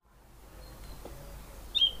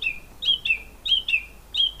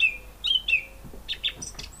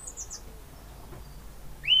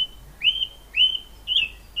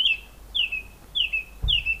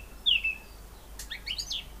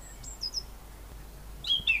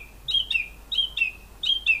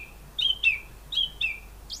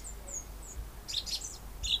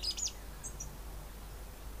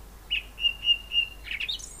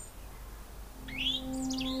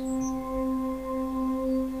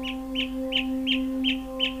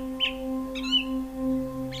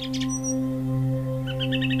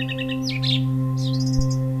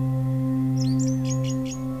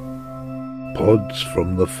Tales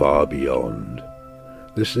from the Far Beyond.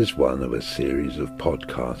 This is one of a series of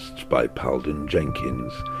podcasts by Palden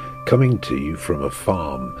Jenkins, coming to you from a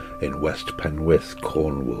farm in West Penwith,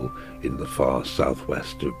 Cornwall, in the far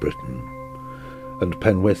southwest of Britain. And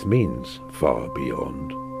Penwith means far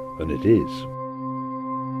beyond, and it is.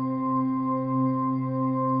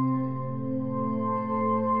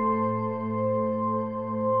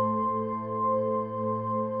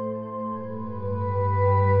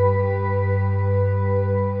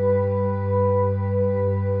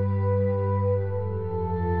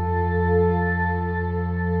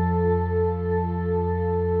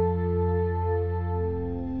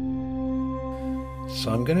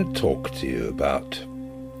 So I'm going to talk to you about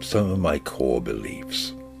some of my core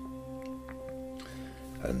beliefs,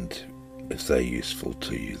 and if they're useful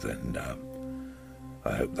to you, then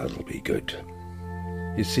I hope that'll be good.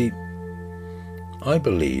 You see, I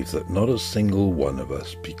believe that not a single one of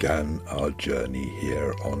us began our journey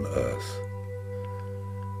here on Earth,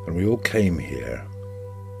 and we all came here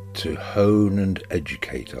to hone and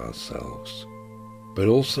educate ourselves, but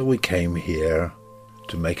also we came here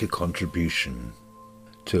to make a contribution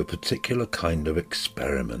to a particular kind of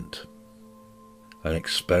experiment, an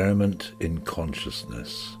experiment in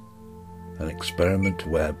consciousness, an experiment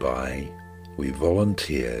whereby we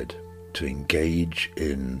volunteered to engage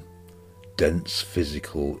in dense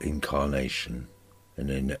physical incarnation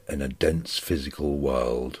and in a dense physical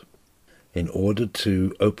world in order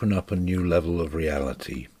to open up a new level of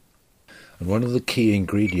reality. And one of the key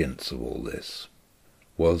ingredients of all this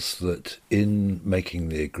was that in making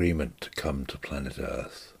the agreement to come to planet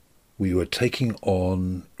Earth, we were taking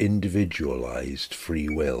on individualized free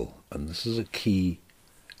will, and this is a key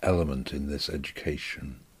element in this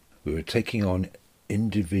education. We were taking on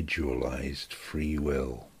individualized free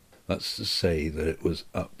will. That's to say that it was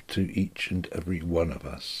up to each and every one of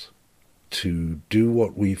us to do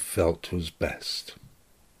what we felt was best.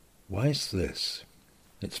 Why is this?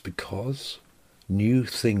 It's because new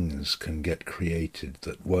things can get created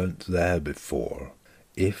that weren't there before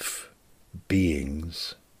if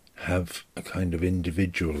beings have a kind of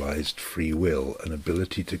individualized free will, an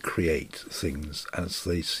ability to create things as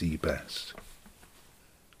they see best.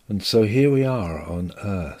 And so here we are on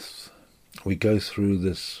Earth. We go through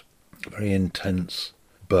this very intense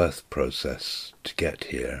birth process to get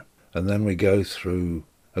here, and then we go through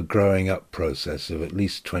a growing up process of at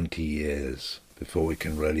least 20 years before we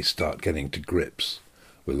can really start getting to grips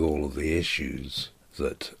with all of the issues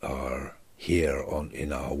that are here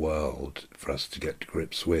in our world for us to get to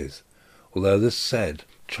grips with. Although this said,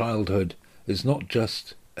 childhood is not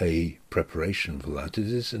just a preparation for that, it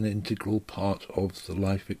is an integral part of the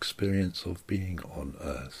life experience of being on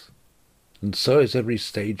Earth. And so is every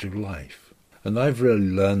stage of life. And I've really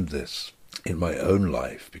learned this in my own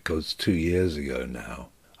life, because 2 years ago now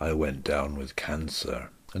I went down with cancer.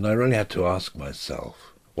 And I really had to ask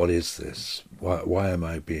myself, what is this? Why am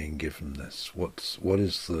I being given this? What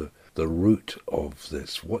is the root of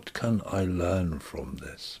this? What can I learn from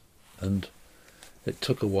this? And it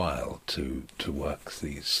took a while to work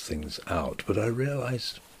these things out, but I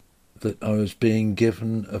realized that I was being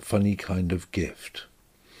given a funny kind of gift.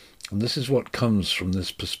 And this is what comes from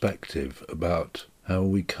this perspective about how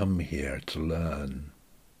we come here to learn.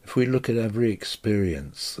 If we look at every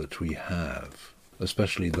experience that we have,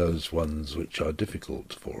 especially those ones which are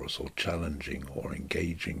difficult for us or challenging or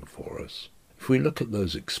engaging for us, if we look at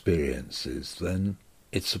those experiences, then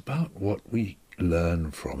it's about what we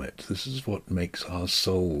learn from it. This is what makes our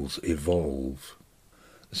souls evolve.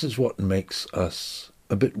 This is what makes us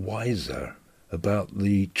a bit wiser about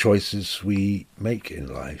the choices we make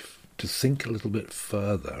in life, to think a little bit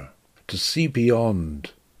further, to see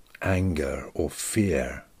beyond anger or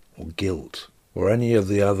fear or guilt, or any of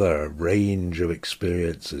the other range of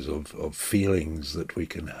experiences, of feelings that we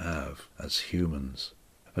can have as humans,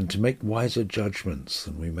 and to make wiser judgments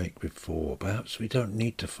than we make before. Perhaps we don't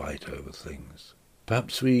need to fight over things.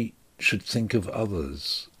 Perhaps we should think of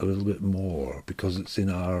others a little bit more, because it's in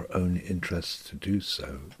our own interest to do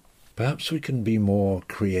so. Perhaps we can be more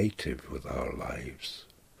creative with our lives.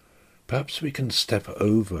 Perhaps we can step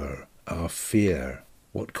over our fear,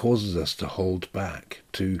 what causes us to hold back,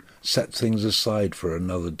 to set things aside for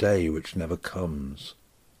another day which never comes,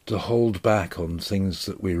 to hold back on things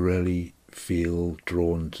that we really feel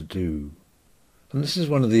drawn to do. And this is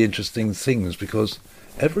one of the interesting things, because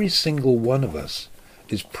every single one of us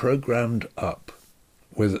is programmed up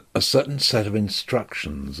with a certain set of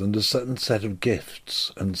instructions and a certain set of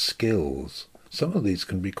gifts and skills. Some of these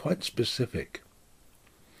can be quite specific.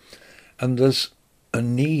 And there's a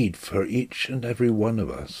need for each and every one of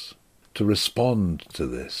us to respond to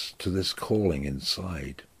this calling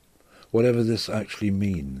inside, whatever this actually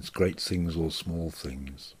means, great things or small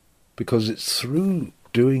things. Because it's through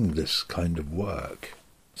doing this kind of work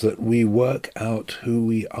that we work out who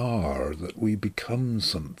we are, that we become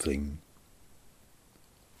something.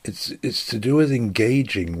 It's to do with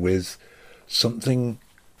engaging with something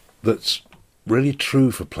that's really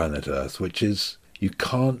true for planet Earth, which is you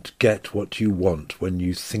can't get what you want when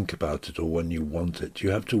you think about it or when you want it. You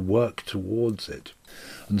have to work towards it.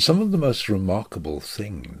 And some of the most remarkable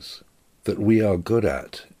things that we are good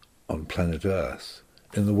at on planet Earth,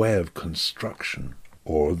 in the way of construction,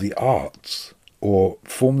 or the arts, or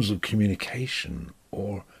forms of communication,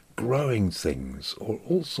 or growing things, or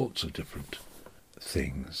all sorts of different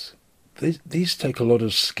things, these take a lot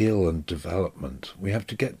of skill and development. We have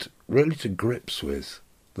to get really to grips with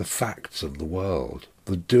the facts of the world,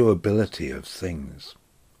 the doability of things.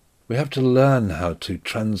 We have to learn how to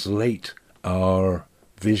translate our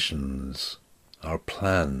visions, our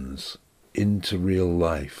plans, into real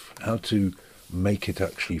life, how to make it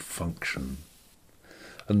actually function.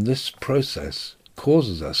 And this process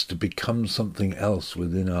causes us to become something else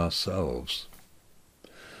within ourselves.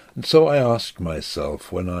 And so I asked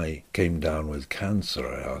myself, when I came down with cancer,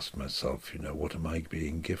 I asked myself, what am I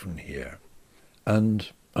being given here? And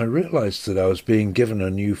I realized that I was being given a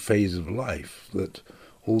new phase of life, that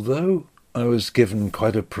although I was given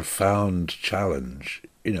quite a profound challenge,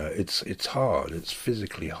 it's hard, it's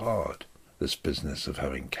physically hard, this business of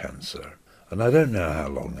having cancer. And I don't know how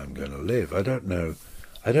long I'm going to live. I don't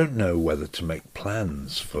know whether to make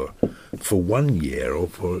plans for 1 year or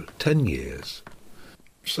for 10 years.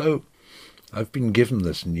 So I've been given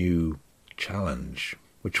this new challenge,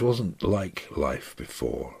 which wasn't like life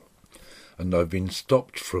before. And I've been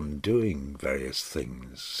stopped from doing various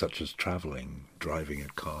things, such as travelling, driving a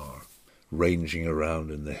car, ranging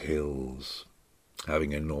around in the hills,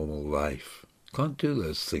 having a normal life. Can't do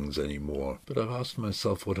those things anymore, but I've asked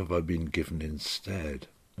myself, what have I been given instead?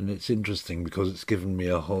 And it's interesting because it's given me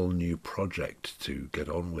a whole new project to get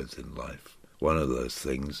on with in life. One of those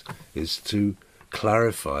things is to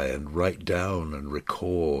clarify and write down and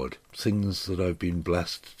record things that I've been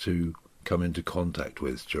blessed to come into contact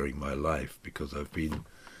with during my life, because I've been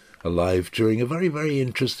alive during a very, very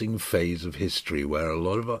interesting phase of history where a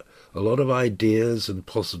lot of ideas and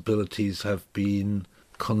possibilities have been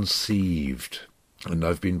conceived, and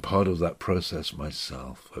I've been part of that process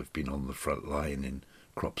myself. I've been on the front line in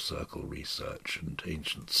crop circle research and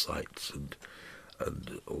ancient sites and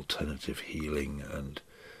alternative healing and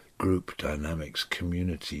group dynamics,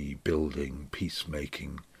 community building,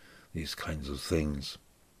 peacemaking, these kinds of things.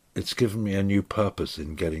 It's given me a new purpose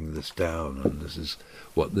in getting this down, and this is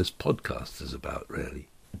what this podcast is about, really.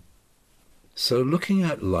 So looking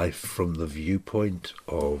at life from the viewpoint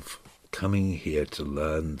of coming here to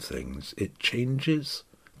learn things, it changes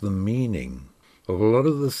the meaning of a lot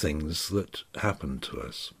of the things that happen to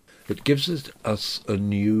us. It gives us a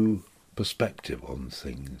new perspective on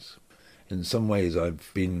things. In some ways,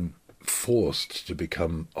 I've been forced to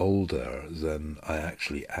become older than I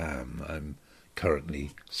actually am. I'm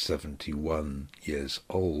currently 71 years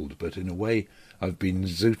old, but in a way I've been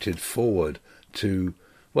zooted forward to,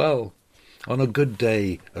 well, on a good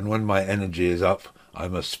day and when my energy is up,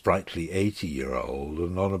 I'm a sprightly 80-year-old,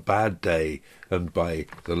 and on a bad day and by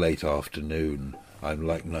the late afternoon, I'm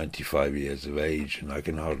like 95 years of age and I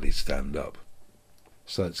can hardly stand up.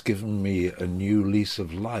 So it's given me a new lease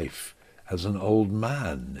of life as an old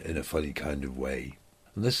man in a funny kind of way.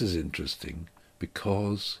 And this is interesting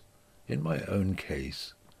because, in my own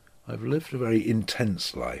case, I've lived a very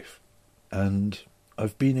intense life, and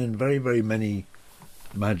I've been in very, very many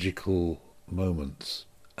magical moments.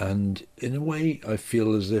 And in a way, I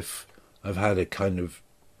feel as if I've had a kind of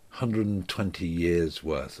 120 years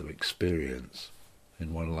worth of experience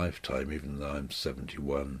in one lifetime, even though I'm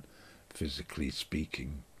 71, physically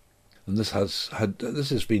speaking. And this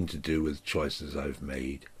has been to do with choices I've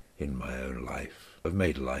made in my own life. I've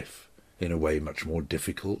made life in a way much more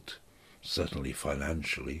difficult, certainly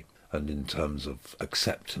financially, and in terms of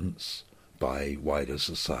acceptance by wider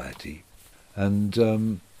society.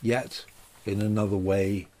 And yet, in another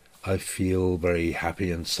way, I feel very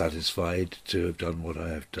happy and satisfied to have done what I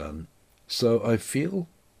have done. So I feel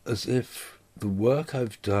as if the work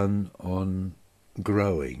I've done on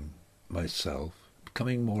growing myself,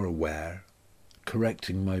 becoming more aware,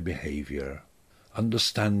 correcting my behaviour,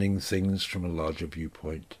 understanding things from a larger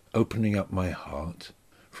viewpoint, opening up my heart,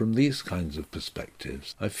 from these kinds of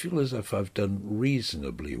perspectives, I feel as if I've done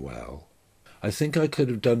reasonably well. I think I could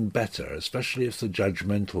have done better, especially if the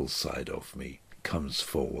judgmental side of me comes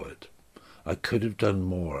forward. I could have done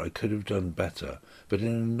more, I could have done better. But in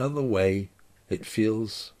another way, it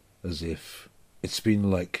feels as if it's been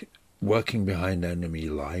like working behind enemy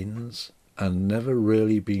lines and never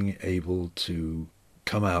really being able to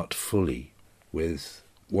come out fully with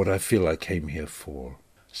what I feel I came here for.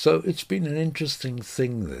 So it's been an interesting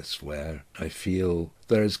thing, this, where I feel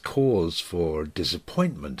there is cause for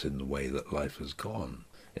disappointment in the way that life has gone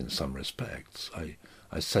in some respects.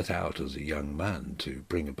 I set out as a young man to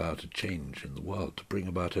bring about a change in the world, to bring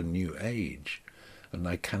about a new age, and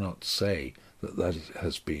I cannot say that that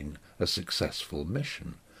has been a successful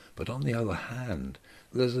mission. But on the other hand,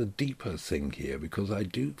 there's a deeper thing here, because I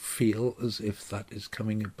do feel as if that is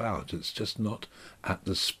coming about. It's just not at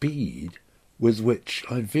the speed with which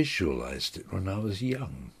I visualized it when I was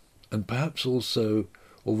young. And perhaps also,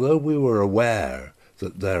 although we were aware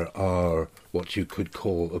that there are what you could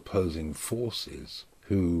call opposing forces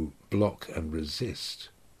who block and resist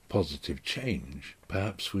positive change,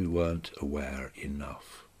 perhaps we weren't aware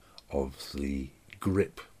enough of the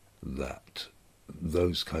grip that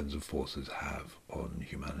those kinds of forces have on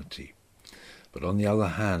humanity. But on the other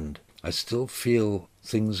hand, I still feel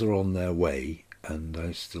things are on their way, and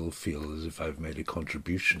I still feel as if I've made a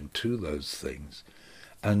contribution to those things,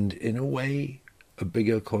 and in a way a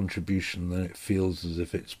bigger contribution than it feels as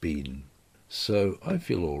if it's been. So I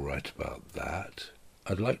feel all right about that.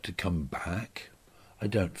 I'd like to come back. I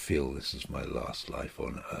don't feel this is my last life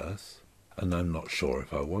on Earth, and I'm not sure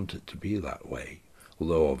if I want it to be that way,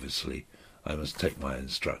 although obviously I must take my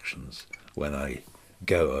instructions when I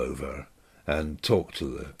go over and talk to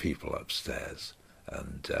the people upstairs,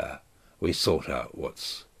 and we sort out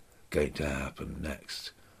what's going to happen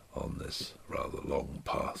next on this rather long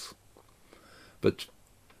path. But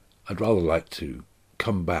I'd rather like to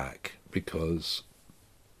come back because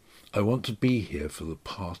I want to be here for the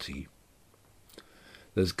party.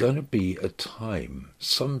 There's going to be a time,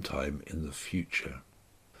 sometime in the future,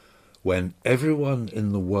 when everyone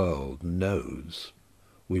in the world knows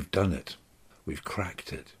we've done it, we've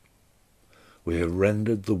cracked it, we have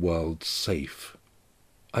rendered the world safe.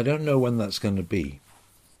 I don't know when that's going to be,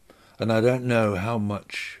 and I don't know how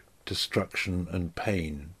much destruction and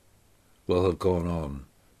pain will have gone on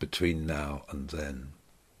between now and then.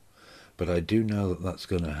 But I do know that that's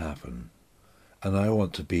going to happen, and I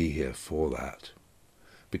want to be here for that,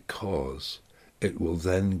 because it will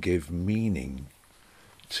then give meaning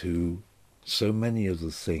to so many of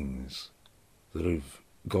the things that have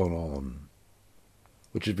gone on,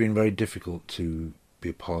 which have been very difficult to be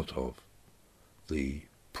a part of. The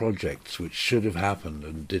projects which should have happened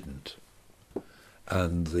and didn't,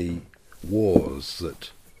 and the wars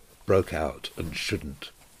that broke out and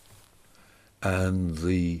shouldn't, and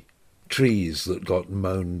the trees that got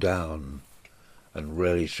mown down and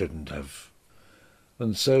really shouldn't have.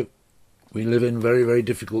 And so we live in very, very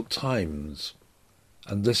difficult times,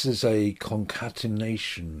 and this is a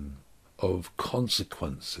concatenation of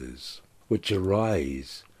consequences which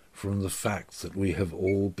arise from the fact that we have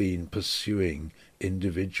all been pursuing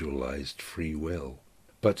individualized free will.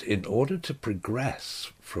 But in order to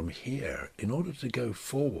progress from here, in order to go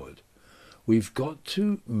forward, we've got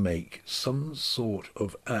to make some sort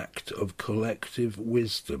of act of collective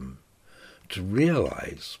wisdom to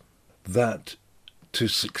realize that to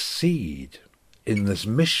succeed in this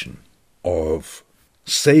mission of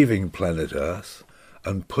saving planet Earth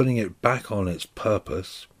and putting it back on its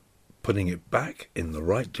purpose, putting it back in the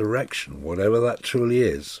right direction, whatever that truly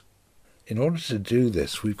is, in order to do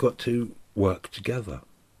this, we've got to work together.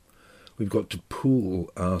 We've got to pool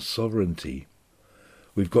our sovereignty.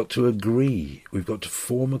 We've got to agree. We've got to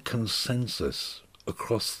form a consensus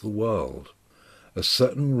across the world, a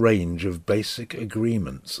certain range of basic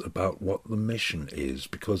agreements about what the mission is,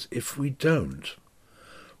 because if we don't,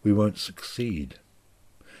 we won't succeed,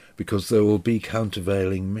 because there will be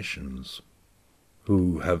countervailing missions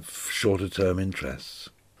who have shorter-term interests,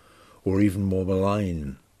 or even more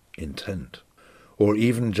malign intent, or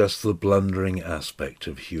even just the blundering aspect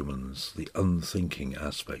of humans, the unthinking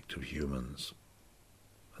aspect of humans.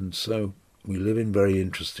 And so we live in very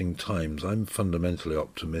interesting times. I'm fundamentally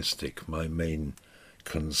optimistic. My main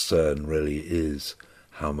concern really is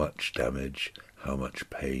how much damage, how much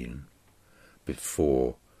pain,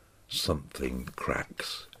 before something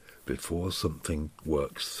cracks, before something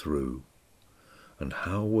works through. And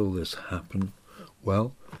how will this happen?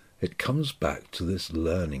 Well, it comes back to this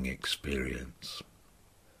learning experience.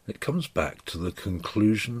 It comes back to the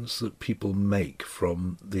conclusions that people make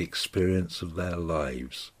from the experience of their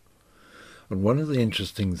lives. And one of the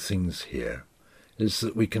interesting things here is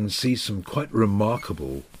that we can see some quite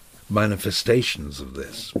remarkable manifestations of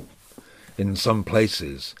this in some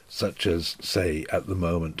places, such as, say, at the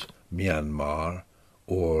moment, Myanmar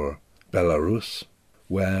or Belarus,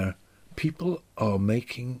 where people are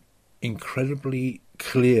making incredibly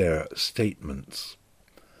clear statements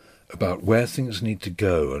about where things need to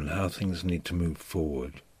go and how things need to move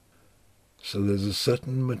forward. So there's a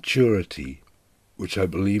certain maturity which I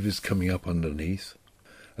believe is coming up underneath,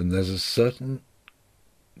 and there's a certain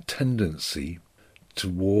tendency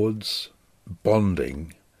towards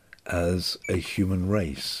bonding as a human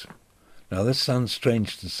race. Now this sounds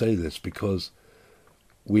strange to say this because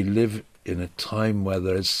we live in a time where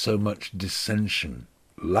there is so much dissension,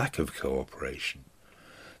 lack of cooperation,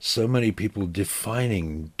 so many people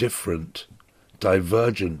defining different,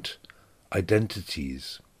 divergent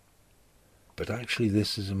identities. But actually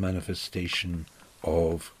this is a manifestation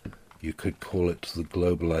of, you could call it the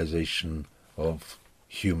globalization of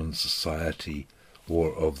human society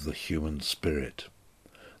or of the human spirit,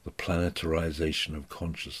 the planetarization of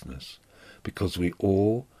consciousness, because we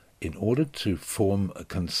all, in order to form a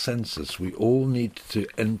consensus, we all need to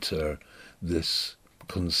enter this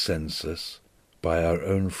consensus by our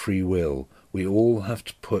own free will. We all have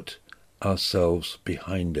to put ourselves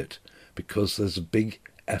behind it, because there's a big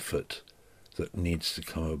effort that needs to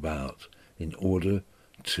come about in order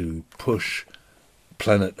to push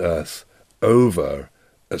planet Earth over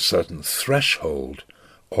a certain threshold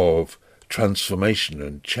of transformation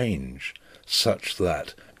and change, such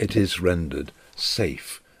that it is rendered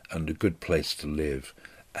safe and a good place to live,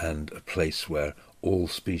 and a place where all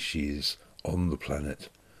species on the planet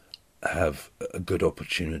have a good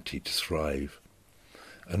opportunity to thrive,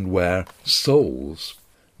 and where souls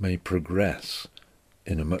may progress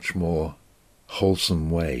in a much more wholesome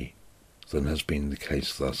way than has been the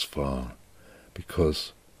case thus far.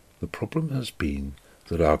 Because the problem has been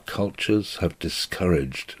that our cultures have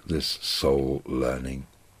discouraged this soul learning.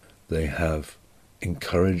 They have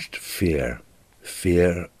encouraged fear,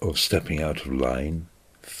 fear of stepping out of line,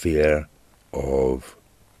 fear of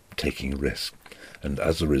taking risk. And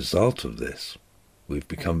as a result of this, we've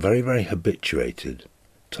become very, very habituated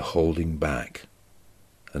to holding back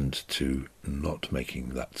and to not making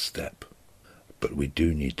that step. But we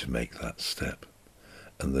do need to make that step.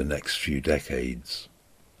 And the next few decades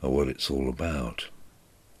are what it's all about.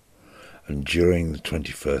 And during the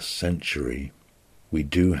 21st century, we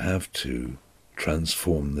do have to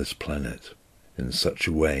transform this planet in such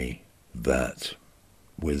a way that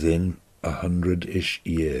within 100-ish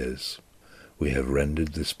years we have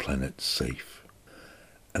rendered this planet safe.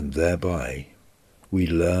 And thereby we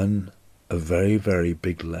learn a very, very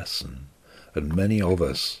big lesson. And many of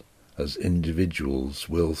us as individuals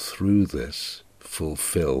will through this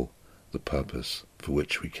fulfill the purpose for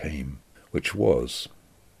which we came, which was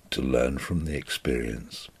to learn from the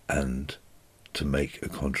experience and to make a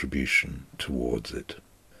contribution towards it,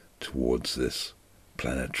 towards this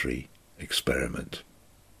planetary experiment.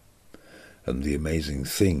 And the amazing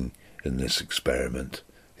thing in this experiment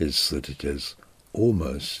is that it has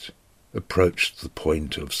almost approached the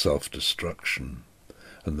point of self-destruction.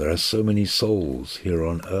 And there are so many souls here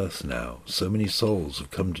on Earth now, so many souls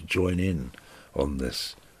have come to join in on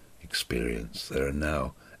this experience. There are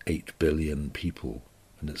now 8 billion people,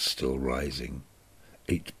 and it's still rising.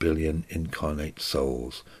 8 billion incarnate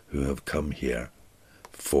souls who have come here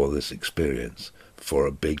for this experience, for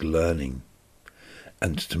a big learning,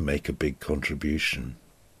 and to make a big contribution.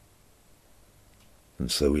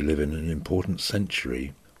 And so we live in an important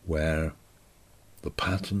century where the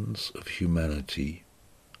patterns of humanity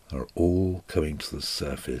are all coming to the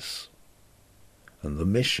surface, and the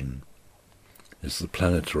mission is the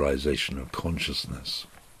planetarization of consciousness,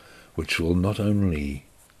 which will not only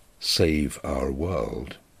save our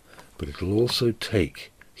world, but it will also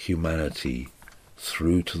take humanity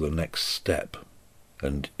through to the next step.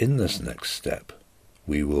 And in this next step,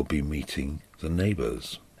 we will be meeting the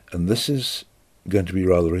neighbours. And this is going to be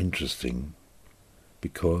rather interesting,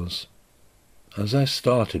 because, as I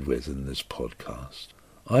started with in this podcast,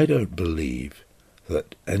 I don't believe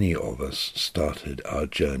that any of us started our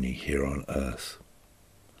journey here on Earth.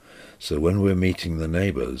 So when we're meeting the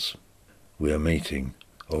neighbours, we are meeting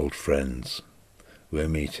old friends. We're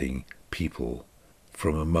meeting people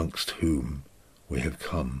from amongst whom we have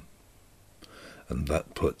come. And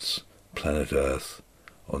that puts planet Earth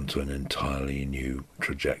onto an entirely new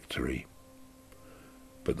trajectory.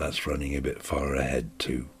 But that's running a bit far ahead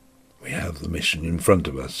too. We have the mission in front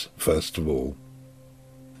of us, first of all.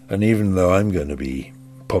 And even though I'm going to be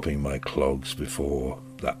popping my clogs before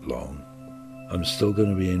that long, I'm still going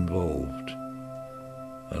to be involved.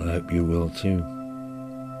 And I hope you will too.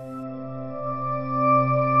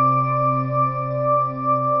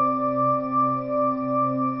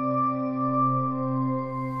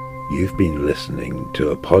 You've been listening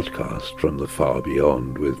to a podcast from the Far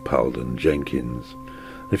Beyond with Palden Jenkins.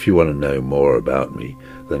 If you want to know more about me,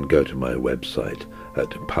 then go to my website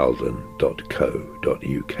at palden.co.uk.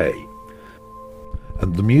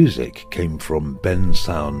 And the music came from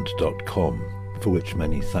bensound.com, for which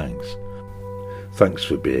many thanks. Thanks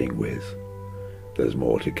for being with. There's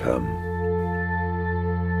more to come.